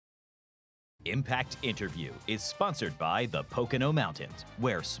Impact Interview is sponsored by the Pocono Mountains,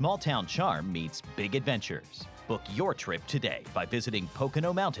 where small-town charm meets big adventures. Book your trip today by visiting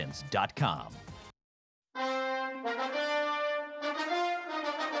PoconoMountains.com.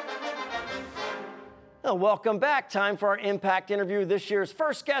 Welcome back. Time for our Impact Interview. This year's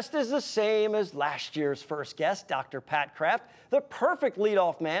first guest is the same as last year's first guest, Dr. Pat Kraft, the perfect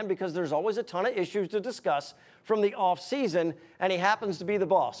leadoff man because there's always a ton of issues to discuss from the off season, and he happens to be the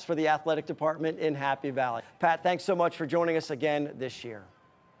boss for the athletic department in Happy Valley. Pat, thanks so much for joining us again this year.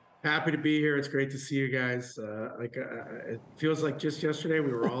 Happy to be here. It's great to see you guys. It feels like just yesterday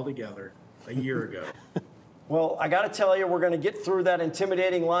we were all together a year ago. Well, I got to tell you, we're going to get through that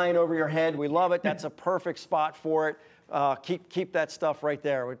intimidating line over your head. We love it. That's a perfect spot for it. Keep that stuff right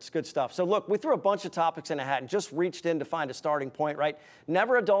there. It's good stuff. So look, we threw a bunch of topics in a hat and just reached in to find a starting point, right?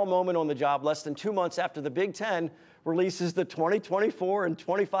 Never a dull moment on the job. Less than 2 months after the Big Ten releases the 2024 and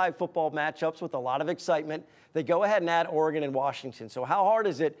 25 football matchups with a lot of excitement, they go ahead and add Oregon and Washington. So how hard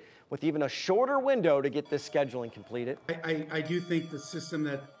is it with even a shorter window to get this scheduling completed? I do think the system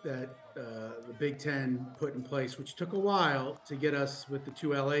that the Big Ten put in place, which took a while to get us with the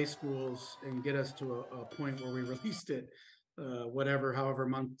 2 LA schools and get us to a point where we released it, however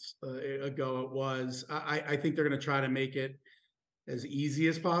months ago it was. I think they're going to try to make it as easy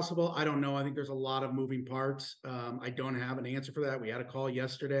as possible. I don't know. I think there's a lot of moving parts. I don't have an answer for that. We had a call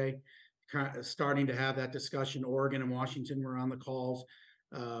yesterday, starting to have that discussion. Oregon and Washington were on the calls.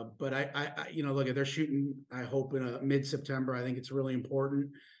 But look, they're shooting, I hope, in mid-September. I think it's really important.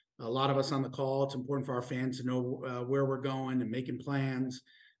 A lot of us on the call, it's important for our fans to know where we're going and making plans.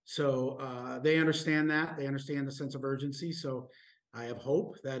 So they understand that. They understand the sense of urgency. So I have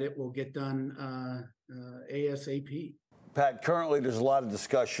hope that it will get done ASAP. Pat, currently there's a lot of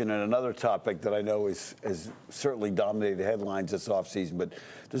discussion, and another topic that I know has certainly dominated the headlines this offseason, but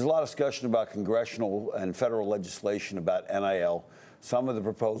there's a lot of discussion about congressional and federal legislation about NIL. Some of the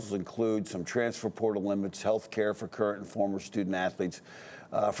proposals include some transfer portal limits, health care for current and former student athletes.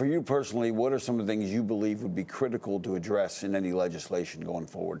 For you personally, what are some of the things you believe would be critical to address in any legislation going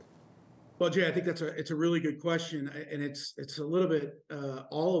forward? Well, Jay, I think it's a really good question, and it's a little bit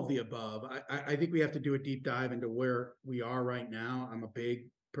all of the above. I think we have to do a deep dive into where we are right now. I'm a big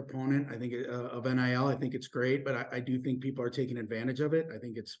proponent, I think, of NIL. I think it's great, but I do think people are taking advantage of it. I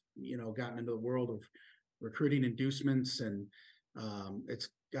think it's gotten into the world of recruiting inducements, and it's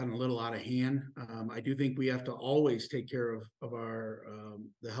gotten a little out of hand. I do think we have to always take care of our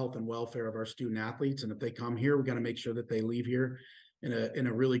the health and welfare of our student athletes, and if they come here, we got to make sure that they leave here in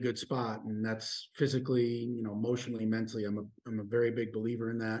a really good spot, and that's physically, emotionally, mentally. I'm a very big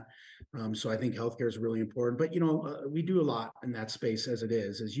believer in that. So I think healthcare is really important. But we do a lot in that space as it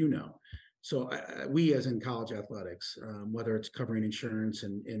is, as you know. So we, as in college athletics, whether it's covering insurance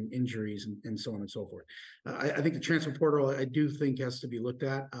and injuries and so on and so forth, I think the transfer portal, I do think, has to be looked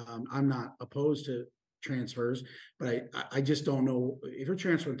at. I'm not opposed to transfers, but I just don't know if you're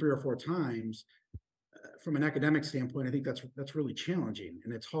transferring 3 or 4 times. From an academic standpoint, I think that's really challenging,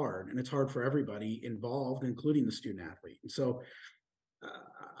 and it's hard for everybody involved, including the student athlete. And so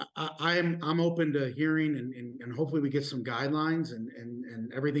I'm open to hearing and hopefully we get some guidelines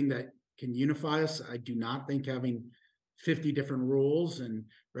and everything that can unify us. I do not think having 50 different rules and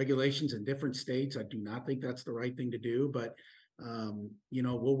regulations in different states, I do not think that's the right thing to do, but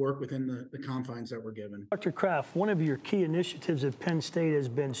we'll work within the confines that we're given. Dr. Kraft, one of your key initiatives at Penn State has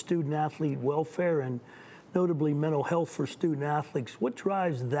been student athlete welfare and notably mental health for student athletes. What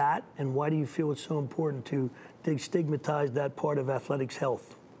drives that, and why do you feel it's so important to destigmatize that part of athletics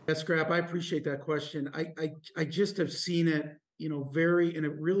health? Yes, Scrap, I appreciate that question. I just have seen it,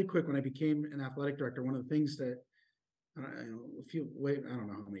 really quick when I became an athletic director. One of the things that I don't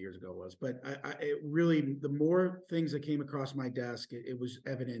know how many years ago it was, but it really, the more things that came across my desk, it was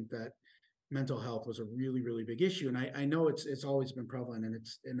evident that mental health was a really, really big issue. And I know it's always been prevalent,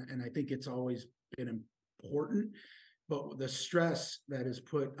 and I think it's always been important, but the stress that is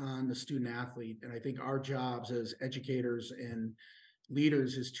put on the student athlete, and I think our jobs as educators and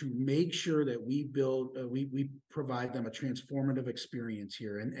leaders is to make sure that we provide them a transformative experience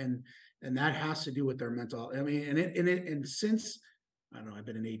here, and that has to do with their mental. I mean, and since I don't know, I've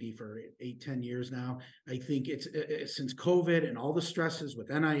been an AD for 8-10 years now. I think it's since COVID and all the stresses with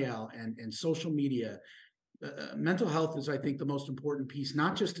NIL and social media, mental health is, I think, the most important piece,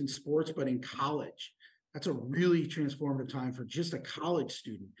 not just in sports but in college. That's a really transformative time for just a college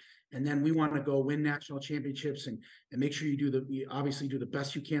student. And then we want to go win national championships and make sure you obviously do the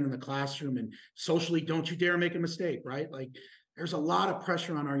best you can in the classroom, and socially, don't you dare make a mistake, right? Like there's a lot of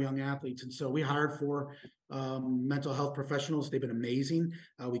pressure on our young athletes. And so we hired 4 mental health professionals. They've been amazing.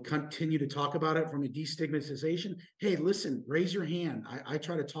 We continue to talk about it from a destigmatization. Hey, listen, raise your hand. I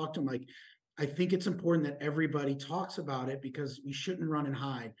try to talk to them like, I think it's important that everybody talks about it because we shouldn't run and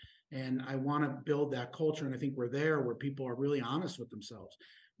hide. And I want to build that culture. And I think we're there where people are really honest with themselves.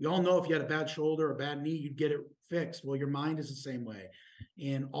 We all know if you had a bad shoulder or a bad knee, you'd get it fixed. Well, your mind is the same way.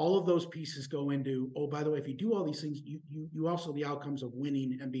 And all of those pieces go into, oh, by the way, if you do all these things, you also, the outcomes of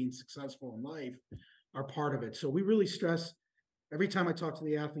winning and being successful in life are part of it. So we really stress, every time I talk to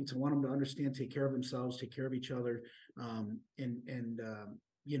the athletes, I want them to understand, take care of themselves, take care of each other.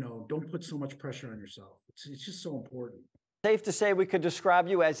 You know, don't put so much pressure on yourself. It's just so important. Safe to say we could describe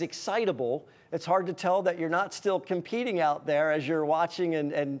you as excitable. It's hard to tell that you're not still competing out there as you're watching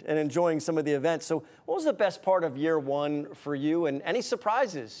and enjoying some of the events. So what was the best part of year 1 for you, and any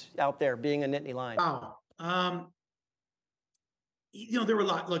surprises out there being a Nittany Lion? Wow. You know, there were a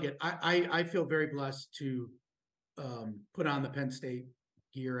lot. Look, I feel very blessed to put on the Penn State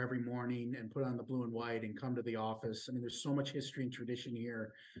gear every morning and put on the blue and white and come to the office. I mean, there's so much history and tradition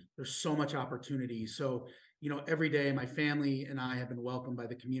here. There's so much opportunity. So, you know, every day my family and I have been welcomed by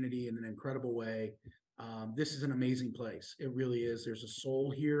the community in an incredible way. This is an amazing place. It really is. There's a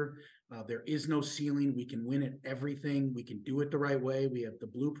soul here. There is no ceiling. We can win at everything. We can do it the right way. We have the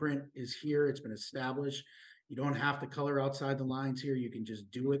blueprint is here. It's been established. You don't have to color outside the lines here. You can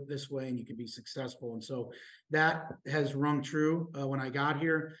just do it this way and you can be successful. And so that has rung true when I got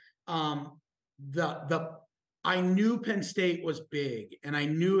here. I knew Penn State was big and I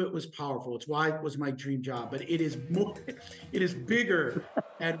knew it was powerful. It's why it was my dream job, but it is bigger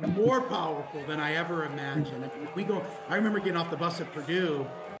and more powerful than I ever imagined. I mean, I remember getting off the bus at Purdue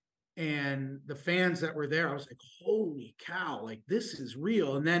and the fans that were there, I was like, holy cow, like this is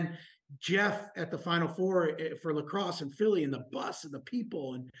real. And then Jeff at the Final Four for lacrosse in Philly and the bus and the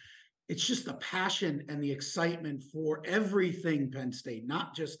people. And it's just the passion and the excitement for everything Penn State,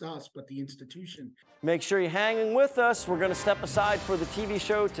 not just us, but the institution. Make sure you're hanging with us. We're going to step aside for the TV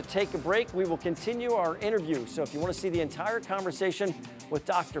show to take a break. We will continue our interview. So if you want to see the entire conversation with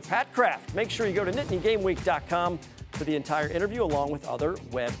Dr. Pat Kraft, make sure you go to NittanyGameWeek.com for the entire interview along with other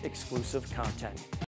web exclusive content.